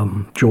that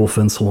Joel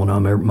Fensel and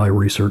I, my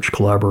research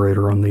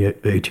collaborator on the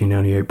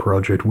 1898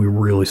 project, we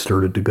really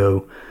started to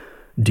go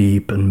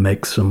deep and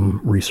make some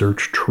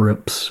research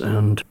trips.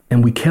 And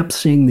we kept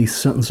seeing these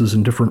sentences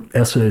in different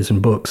essays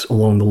and books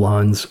along the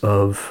lines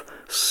of,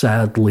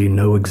 sadly,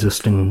 no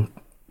existing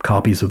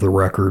copies of the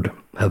record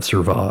have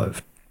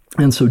survived.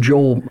 And so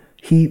Joel,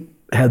 he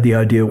had the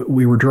idea.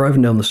 We were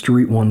driving down the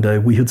street one day.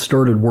 We had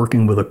started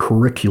working with a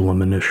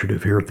curriculum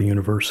initiative here at the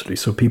university.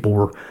 So people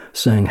were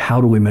saying,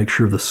 how do we make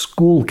sure the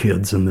school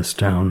kids in this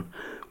town,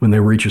 when they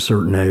reach a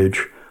certain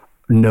age,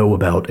 know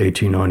about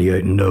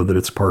 1898 and know that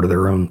it's part of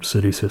their own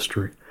city's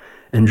history?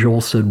 And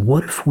Joel said,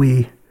 what if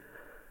we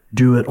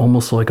do it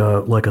almost like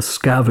a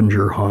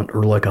scavenger hunt,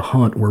 or like a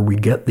hunt where we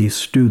get these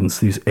students,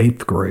 these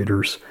 8th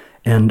graders,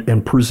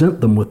 and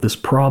present them with this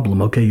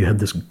problem. Okay, you had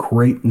this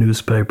great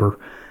newspaper,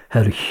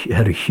 had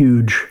a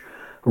huge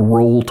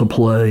role to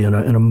play in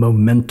a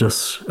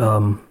momentous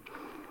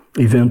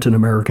event in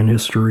American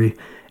history,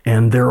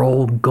 and they're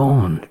all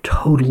gone,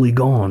 totally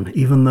gone,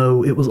 even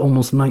though it was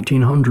almost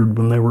 1900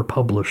 when they were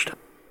published.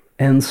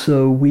 And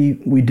so we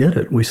did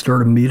it. We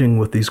started meeting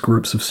with these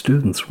groups of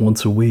students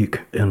once a week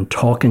and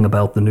talking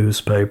about the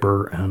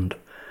newspaper and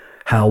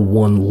how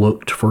one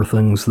looked for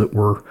things that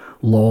were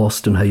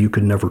lost and how you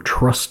could never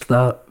trust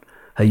that,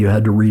 how you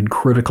had to read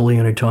critically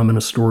anytime in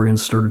a story, and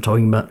started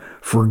talking about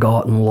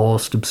forgotten,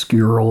 lost,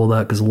 obscure, all of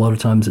that, because a lot of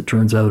times it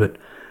turns out it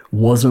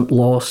wasn't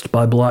lost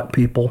by black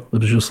people. It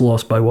was just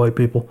lost by white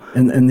people.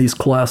 And these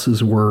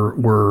classes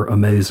were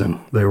amazing.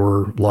 They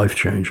were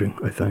life-changing,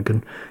 I think.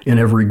 And in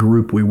every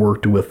group we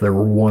worked with, there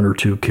were 1 or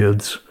 2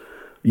 kids.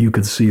 You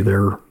could see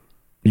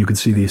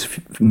these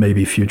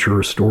maybe future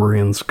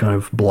historians kind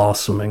of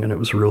blossoming, and it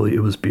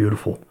was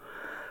beautiful.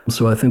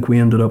 So I think we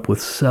ended up with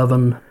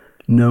 7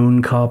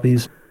 known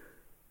copies.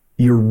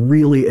 You're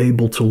really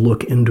able to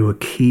look into a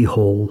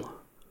keyhole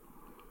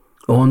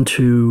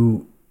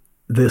onto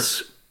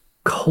this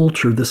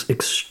culture, this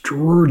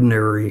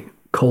extraordinary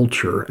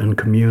culture and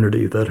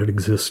community that had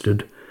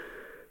existed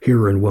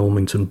here in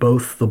Wilmington.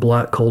 Both the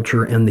black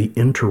culture and the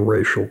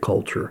interracial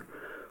culture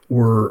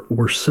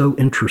were so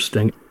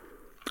interesting.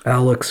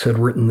 Alex had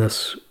written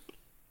this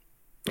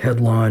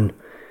headline,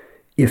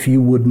 "If you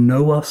would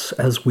know us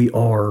as we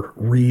are,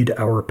 read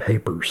our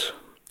papers."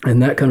 And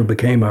that kind of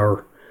became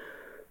our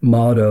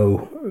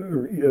motto,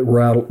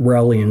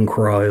 rallying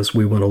cry as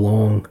we went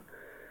along,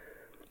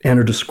 and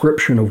a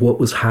description of what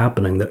was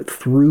happening, that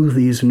through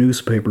these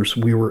newspapers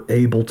we were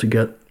able to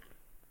get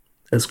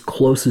as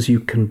close as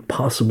you can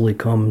possibly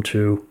come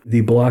to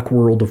the black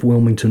world of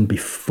Wilmington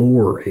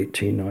before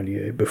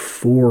 1898,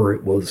 before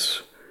it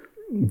was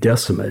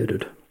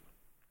decimated.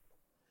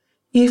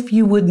 If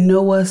you would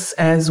know us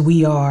as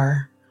we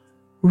are,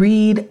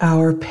 read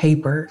our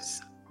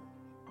papers.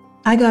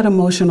 I got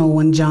emotional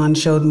when John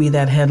showed me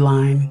that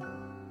headline.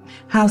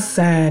 How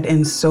sad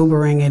and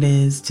sobering it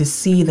is to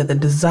see that the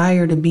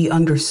desire to be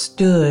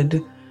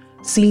understood,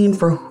 seen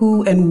for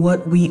who and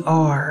what we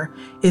are,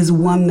 is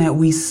one that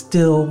we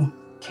still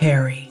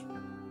carry.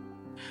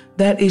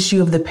 That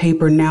issue of the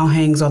paper now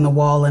hangs on the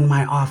wall in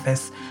my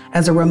office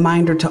as a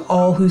reminder to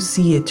all who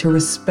see it to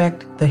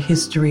respect the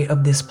history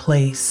of this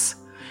place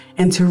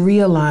and to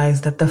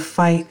realize that the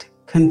fight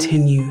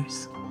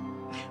continues.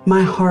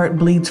 My heart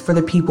bleeds for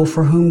the people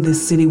for whom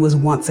this city was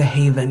once a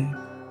haven,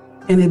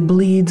 and it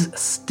bleeds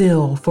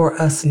still for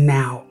us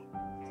now.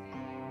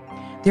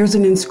 There's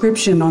an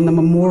inscription on the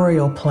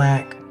memorial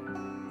plaque.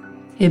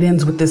 It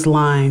ends with this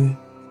line,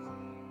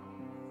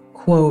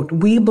 quote,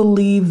 "We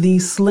believe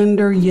these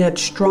slender yet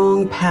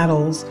strong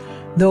paddles,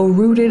 though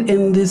rooted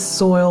in this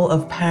soil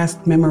of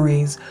past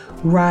memories,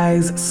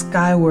 rise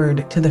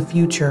skyward to the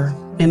future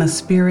in a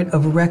spirit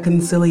of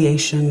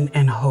reconciliation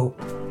and hope."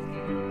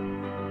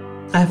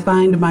 I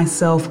find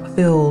myself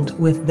filled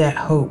with that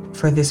hope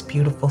for this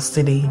beautiful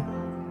city.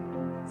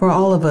 For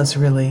all of us,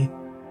 really,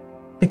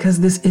 because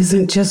this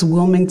isn't just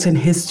Wilmington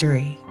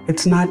history.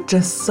 It's not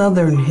just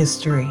Southern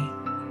history.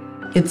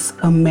 It's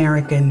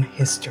American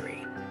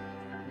history.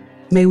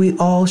 May we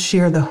all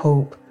share the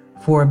hope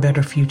for a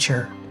better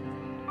future.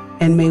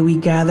 And may we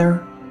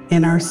gather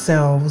in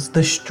ourselves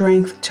the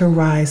strength to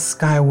rise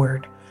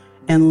skyward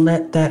and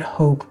let that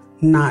hope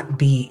not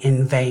be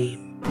in vain.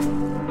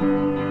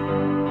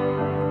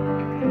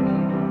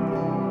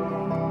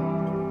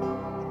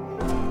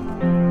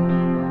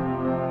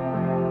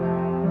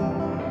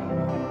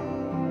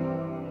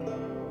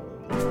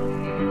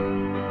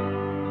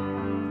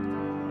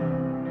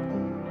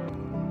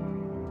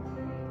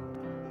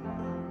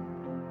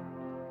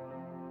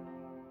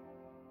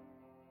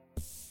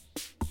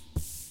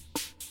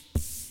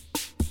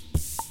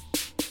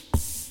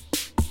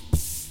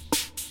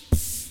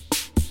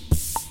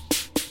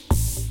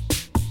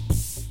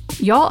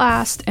 Y'all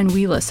asked and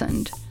we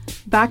listened.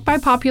 Backed by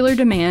popular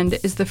demand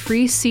is the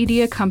free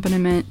CD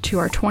accompaniment to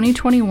our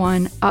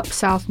 2021 Up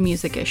South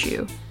music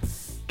issue.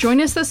 Join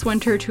us this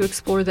winter to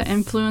explore the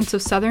influence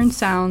of Southern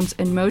sounds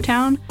in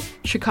Motown,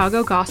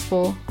 Chicago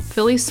gospel,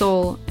 Philly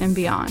soul, and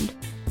beyond.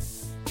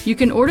 You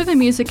can order the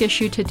music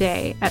issue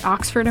today at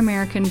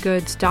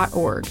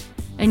oxfordamericangoods.org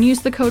and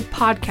use the code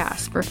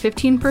PODCAST for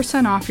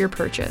 15% off your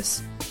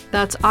purchase.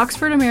 That's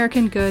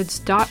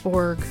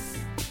oxfordamericangoods.org,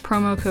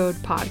 promo code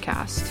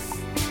PODCAST.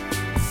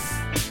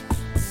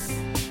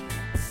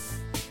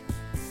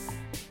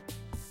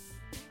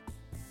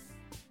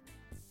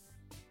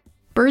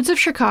 Birds of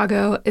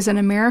Chicago is an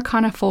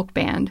Americana folk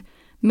band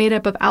made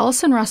up of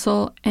Allison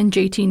Russell and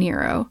JT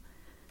Nero.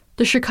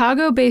 The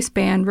Chicago-based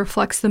band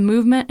reflects the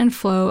movement and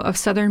flow of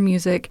Southern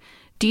music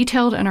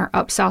detailed in our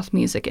Up South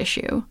music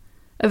issue.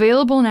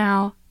 Available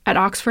now at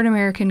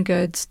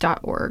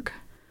oxfordamericangoods.org.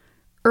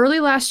 Early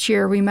last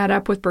year, we met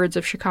up with Birds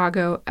of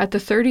Chicago at the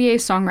 30A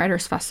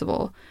Songwriters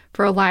Festival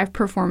for a live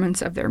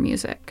performance of their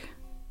music.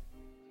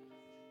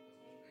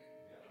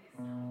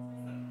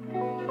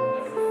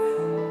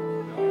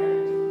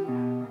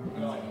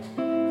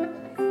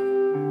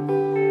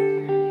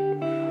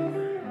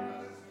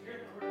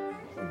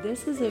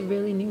 This is a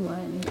really new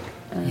one.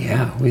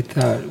 Yeah, we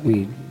thought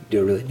we'd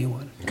do a really new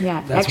one.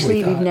 Yeah, That's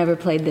actually, we've never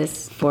played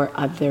this for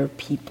other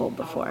people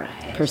before,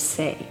 per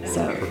se.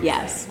 So,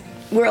 yes,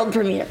 world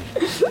premiere.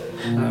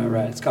 All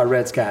right, it's called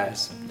Red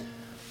Skies.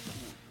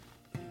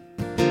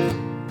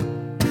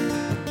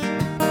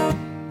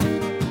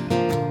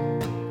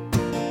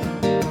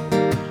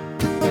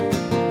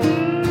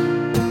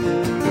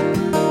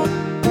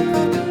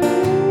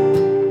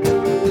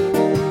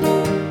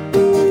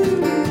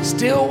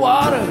 Still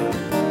water,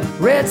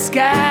 red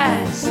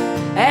skies.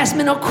 Ask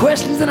me no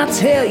questions and I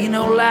tell you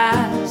no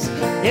lies.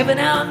 Every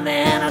now and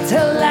then I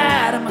tell a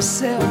lie to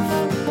myself.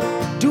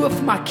 Do it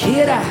for my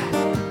kid, I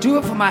do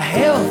it for my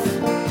health.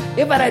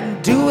 If I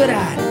didn't do it,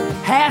 I'd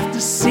have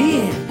to see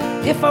it.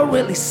 If I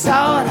really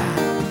saw it,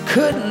 I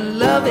couldn't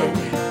love it.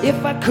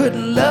 If I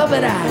couldn't love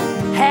it,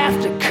 I'd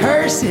have to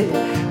curse it.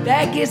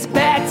 That gets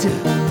back to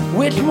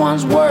which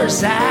one's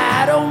worse,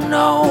 I don't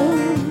know.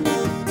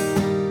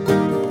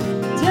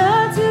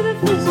 Down to the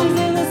fishes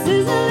in the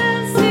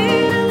sizzling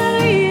sea, to the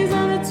leaves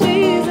on the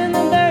trees in the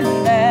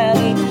burning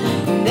valley.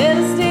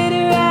 Never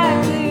steady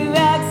rock till you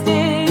rock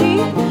steady.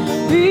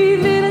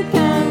 Breathe in a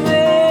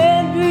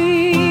comrade,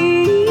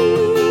 breathe.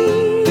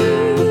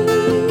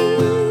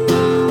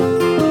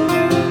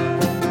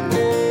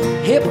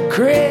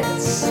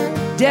 Hypocrites,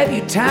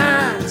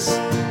 debutantes,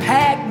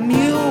 pack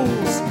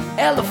mules,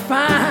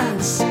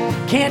 elephants.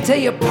 Can't tell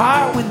you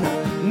apart when the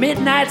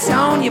midnight's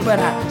on you, but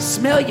I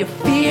smell your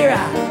fear,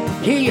 I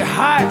hear your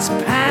heart's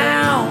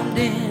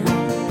pounding.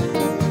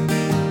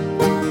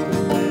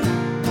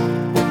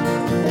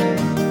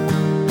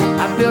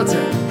 I built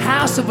a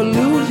house of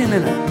illusion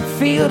in a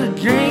field of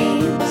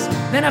dreams.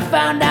 Then I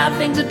found out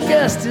things are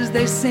just as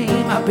they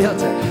seem. I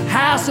built a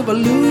house of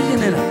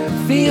illusion in a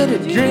field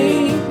of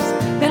dreams.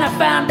 Then I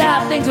found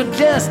out things are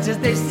just as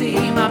they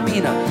seem. I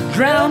mean, a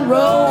drowned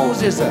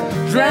rose is a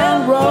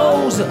drowned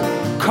rose. A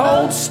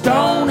cold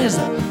stone is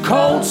a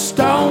cold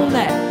stone.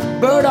 That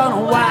bird on a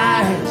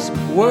wire, his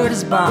word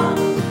is bond.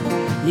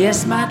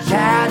 Yes, my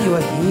child, you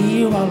are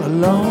here all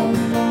alone.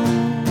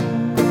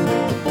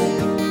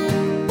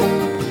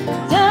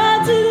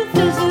 Down to the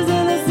fishes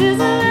in the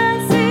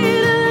sizzling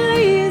sea, to the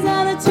leaves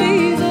on the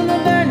trees in the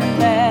burning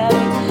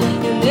valley.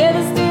 You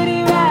never steady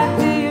rock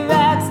till you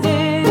rock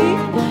steady.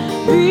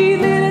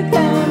 Breathe in a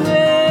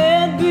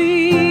comrade,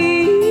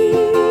 breathe.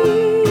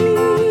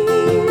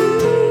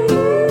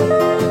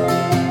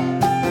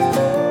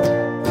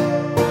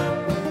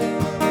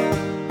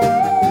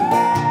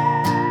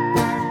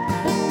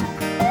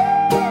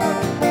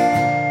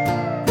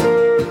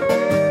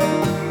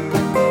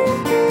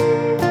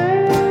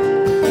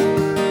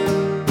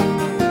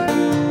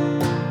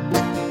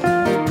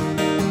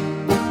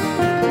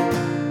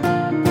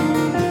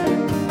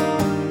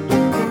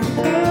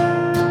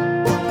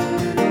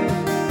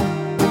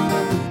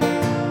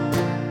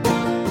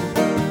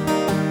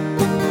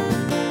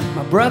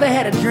 My brother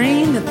had a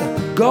dream that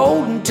the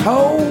golden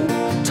toe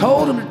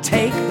told him to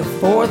take the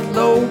fourth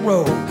low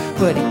road,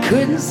 but he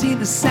couldn't see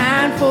the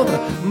sign for the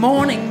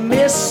morning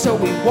mist, so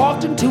he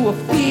walked into a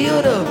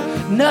field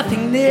of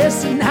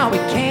nothingness, and now he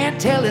can't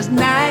tell his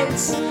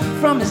nights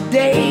from his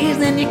days,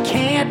 and you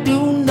can't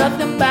do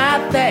nothing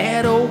about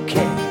that,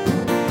 okay.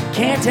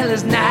 Can't tell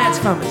his nights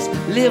from his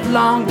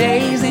livelong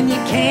days, and you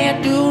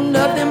can't do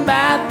nothing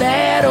about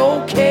that,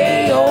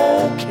 okay,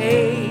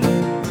 okay.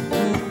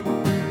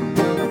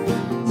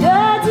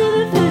 Down to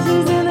the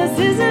fishes in the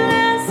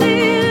sizzling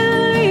sea, to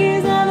the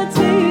leaves on the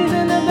trees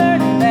in the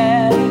burning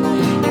valley. You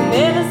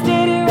never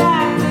steady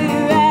rock till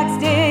you rock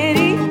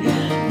steady.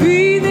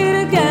 Breathe in a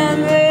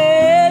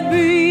comrade,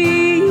 breathe.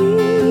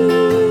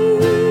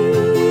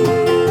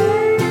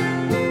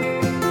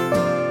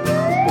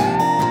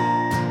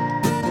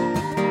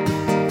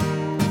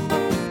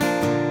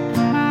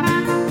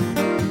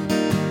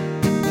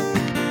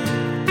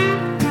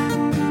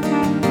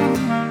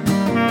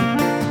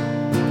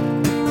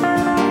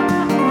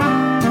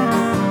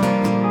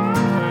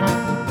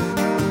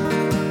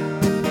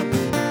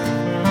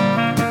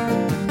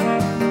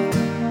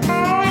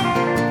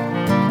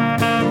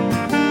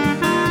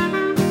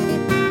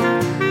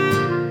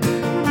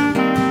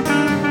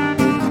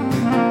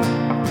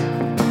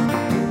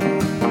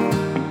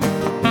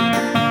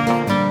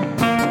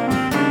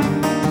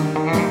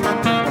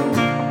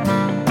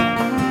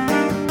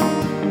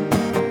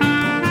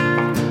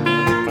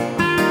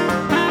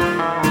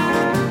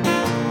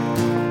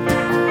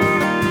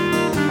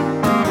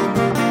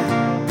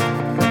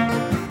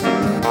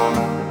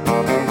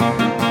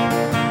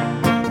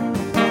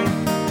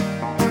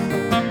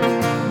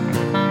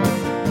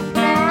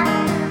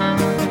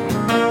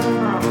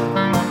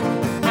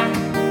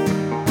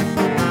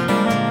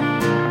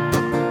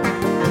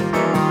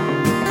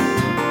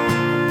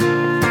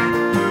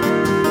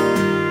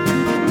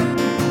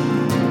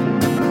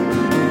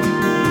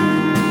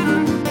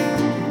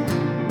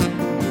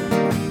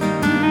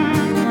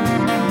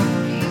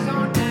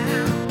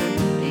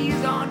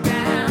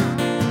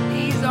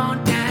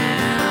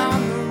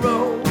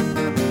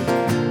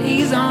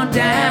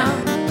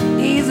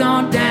 ease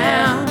on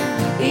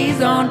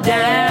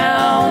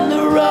down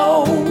the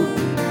road.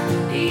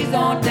 Ease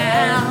on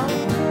down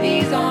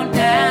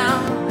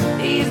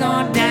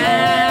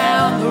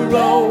the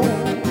road.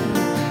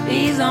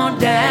 Ease on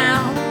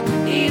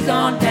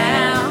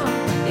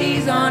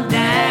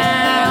down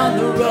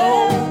the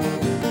road.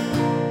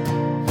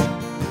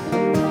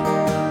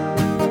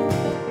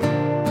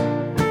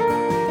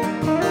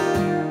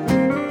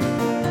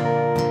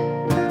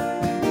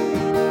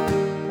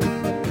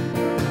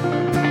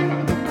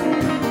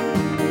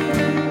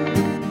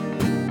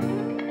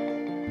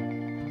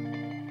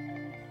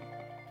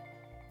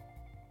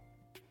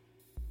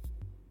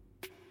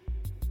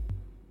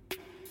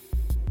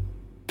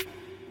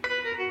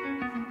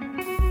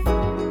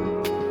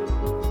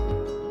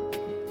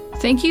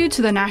 Thank you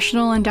to the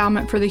National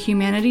Endowment for the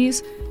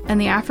Humanities and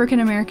the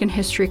African American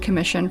History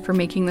Commission for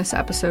making this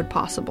episode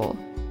possible.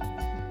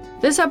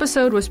 This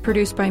episode was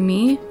produced by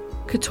me,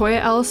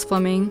 Katoya Ellis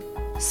Fleming,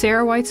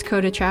 Sarah Weitz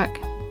Kodachek,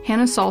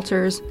 Hannah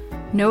Salters,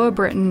 Noah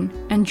Britton,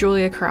 and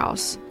Julia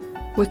Krause,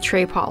 with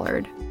Trey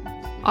Pollard.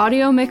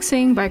 Audio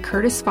mixing by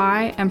Curtis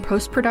Fye and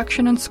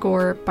post-production and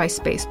score by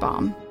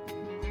Spacebomb.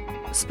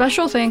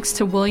 Special thanks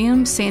to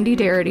William Sandy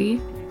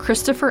Darity,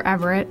 Christopher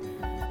Everett,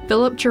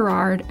 Philip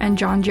Gerard, and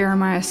John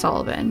Jeremiah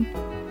Sullivan,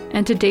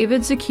 and to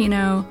David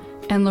Zucchino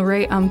and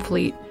Lorraine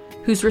Umfleet,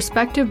 whose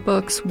respective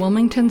books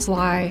Wilmington's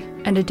Lie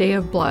and A Day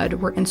of Blood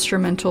were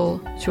instrumental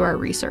to our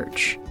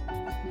research.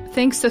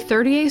 Thanks to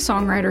 30A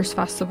Songwriters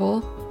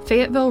Festival,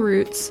 Fayetteville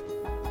Roots,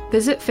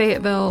 Visit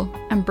Fayetteville,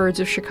 and Birds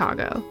of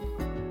Chicago.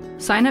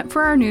 Sign up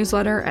for our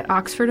newsletter at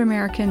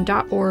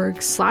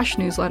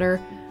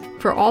oxfordamerican.org/newsletter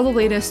for all the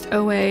latest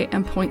OA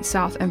and Point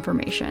South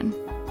information.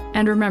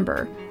 And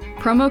remember,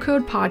 promo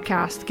code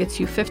podcast gets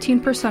you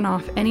 15%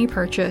 off any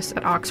purchase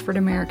at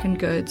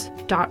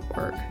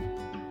oxfordamericangoods.org.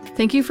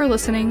 Thank you for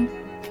listening.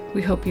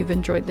 We hope you've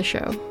enjoyed the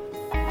show.